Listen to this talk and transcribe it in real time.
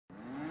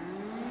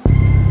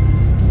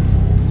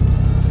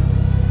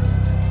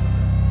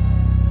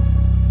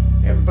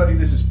everybody,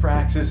 this is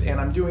Praxis,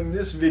 and I'm doing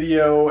this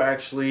video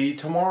actually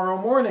tomorrow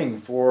morning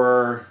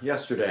for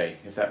yesterday,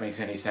 if that makes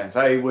any sense.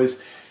 I was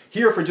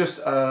here for just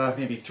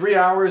maybe 3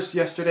 hours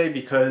yesterday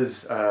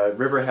because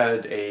River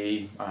had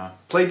a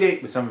play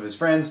date with some of his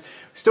friends.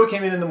 Still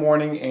came in the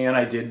morning and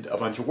I did a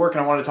bunch of work,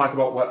 and I wanted to talk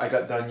about what I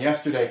got done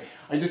yesterday.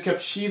 I just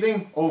kept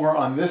sheathing over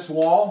on this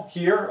wall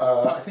here.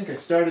 I think I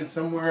started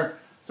somewhere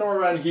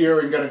around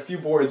here and got a few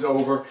boards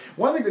over.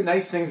 One of the good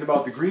nice things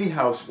about the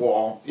greenhouse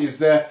wall is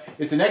that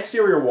it's an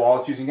exterior wall,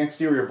 it's using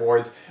exterior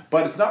boards,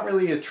 but it's not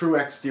really a true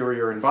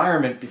exterior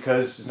environment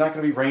because there's not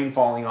going to be rain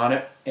falling on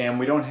it, and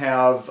we don't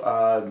have,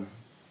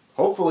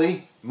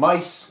 hopefully,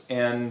 mice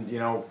and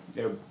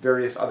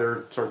various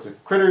other sorts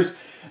of critters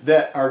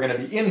that are going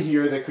to be in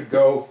here that could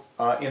go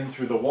in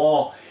through the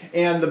wall.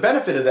 And the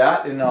benefit of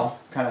that, and I'll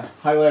kind of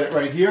highlight it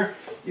right here,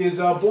 is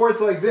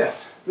boards like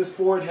this. This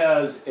board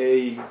has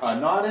a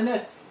knot in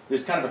it.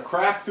 There's kind of a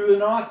crack through the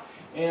knot,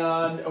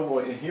 and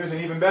here's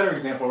an even better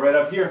example right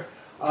up here.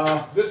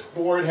 This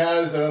board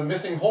has a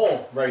missing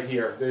hole right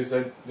here. There's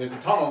a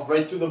tunnel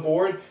right through the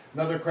board,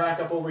 another crack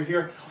up over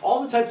here.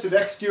 All the types of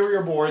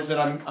exterior boards that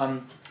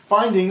I'm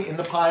finding in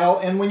the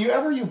pile, and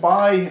whenever you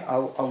buy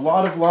a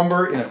lot of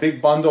lumber in a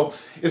big bundle,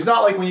 it's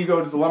not like when you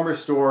go to the lumber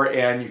store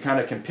and you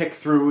kind of can pick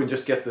through and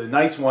just get the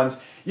nice ones.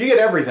 You get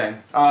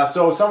everything.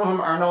 So some of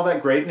them aren't all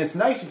that great, and it's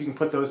nice if you can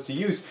put those to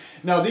use.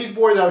 Now these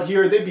boards out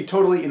here, they'd be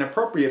totally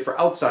inappropriate for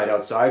outside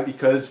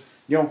because,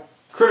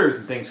 critters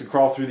and things could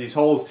crawl through these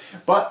holes,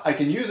 but I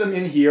can use them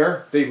in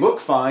here. They look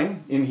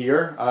fine in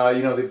here.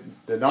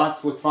 The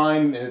knots look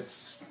fine.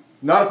 It's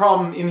not a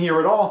problem in here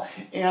at all,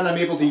 and I'm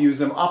able to use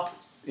them up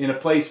in a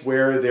place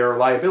where their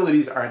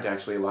liabilities aren't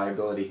actually a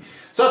liability.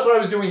 So that's what I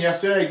was doing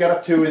yesterday. I got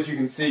up to, as you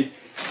can see,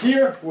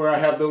 here where I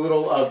have the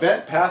little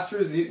vent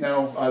pastures.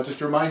 Now, just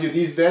to remind you,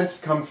 these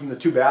vents come from the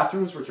two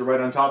bathrooms, which are right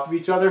on top of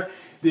each other.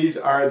 These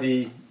are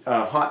the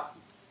hot,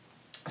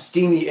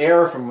 steamy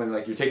air from when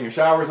you're taking a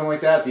shower or something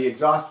like that, the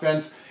exhaust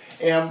vents.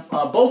 And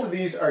both of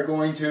these are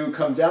going to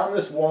come down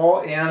this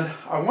wall, and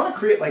I want to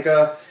create like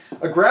a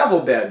gravel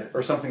bed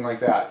or something like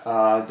that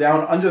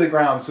down under the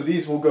ground. So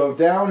these will go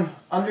down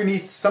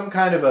underneath some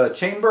kind of a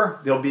chamber.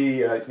 They'll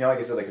be, like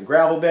I said, like a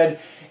gravel bed,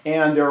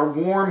 and their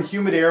warm,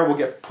 humid air will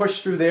get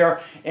pushed through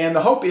there. And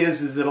the hope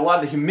is that a lot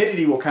of the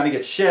humidity will kind of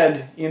get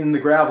shed in the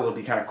gravel. It'll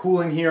be kind of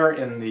cool in here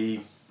in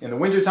the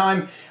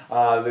wintertime.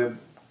 The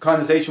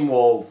condensation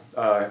will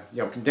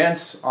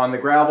condense on the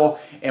gravel,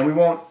 and we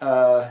won't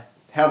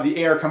have the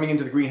air coming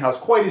into the greenhouse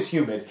quite as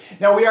humid.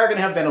 Now we are going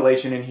to have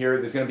ventilation in here.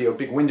 There's going to be a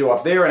big window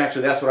up there, and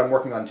actually that's what I'm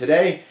working on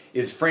today,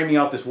 is framing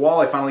out this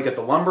wall. I finally got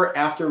the lumber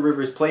after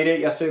River's play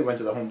date yesterday. We went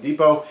to the Home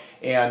Depot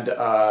and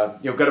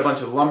got a bunch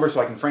of the lumber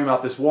so I can frame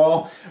out this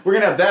wall. We're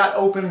going to have that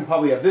open. We'll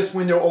probably have this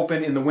window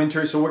open in the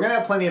winter, so we're going to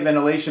have plenty of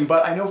ventilation,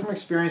 but I know from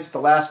experience at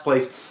the last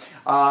place,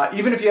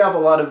 even if you have a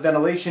lot of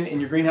ventilation in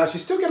your greenhouse, you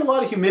still get a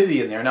lot of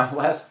humidity in there. Now, the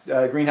last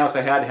greenhouse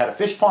I had a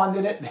fish pond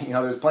in it.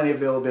 There's plenty of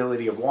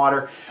availability of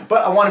water.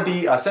 But I want to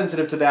be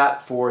sensitive to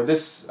that for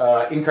this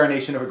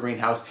incarnation of a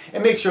greenhouse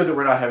and make sure that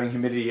we're not having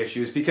humidity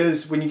issues,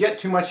 because when you get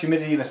too much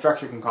humidity in a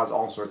structure, it can cause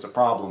all sorts of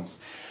problems.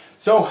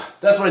 So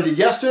that's what I did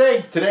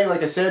yesterday. Today,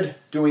 like I said,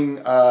 doing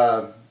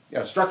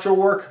structural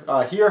work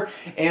here,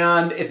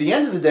 and at the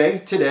end of the day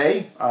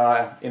today,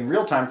 in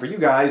real time for you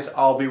guys,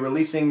 I'll be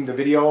releasing the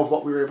video of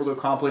what we were able to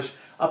accomplish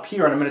up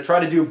here, and I'm going to try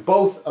to do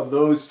both of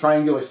those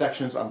triangular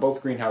sections on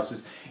both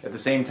greenhouses at the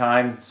same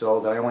time so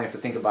that I only have to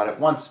think about it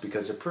once,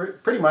 because they're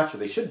pretty much, or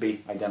they should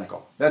be,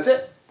 identical. That's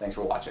it. Thanks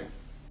for watching.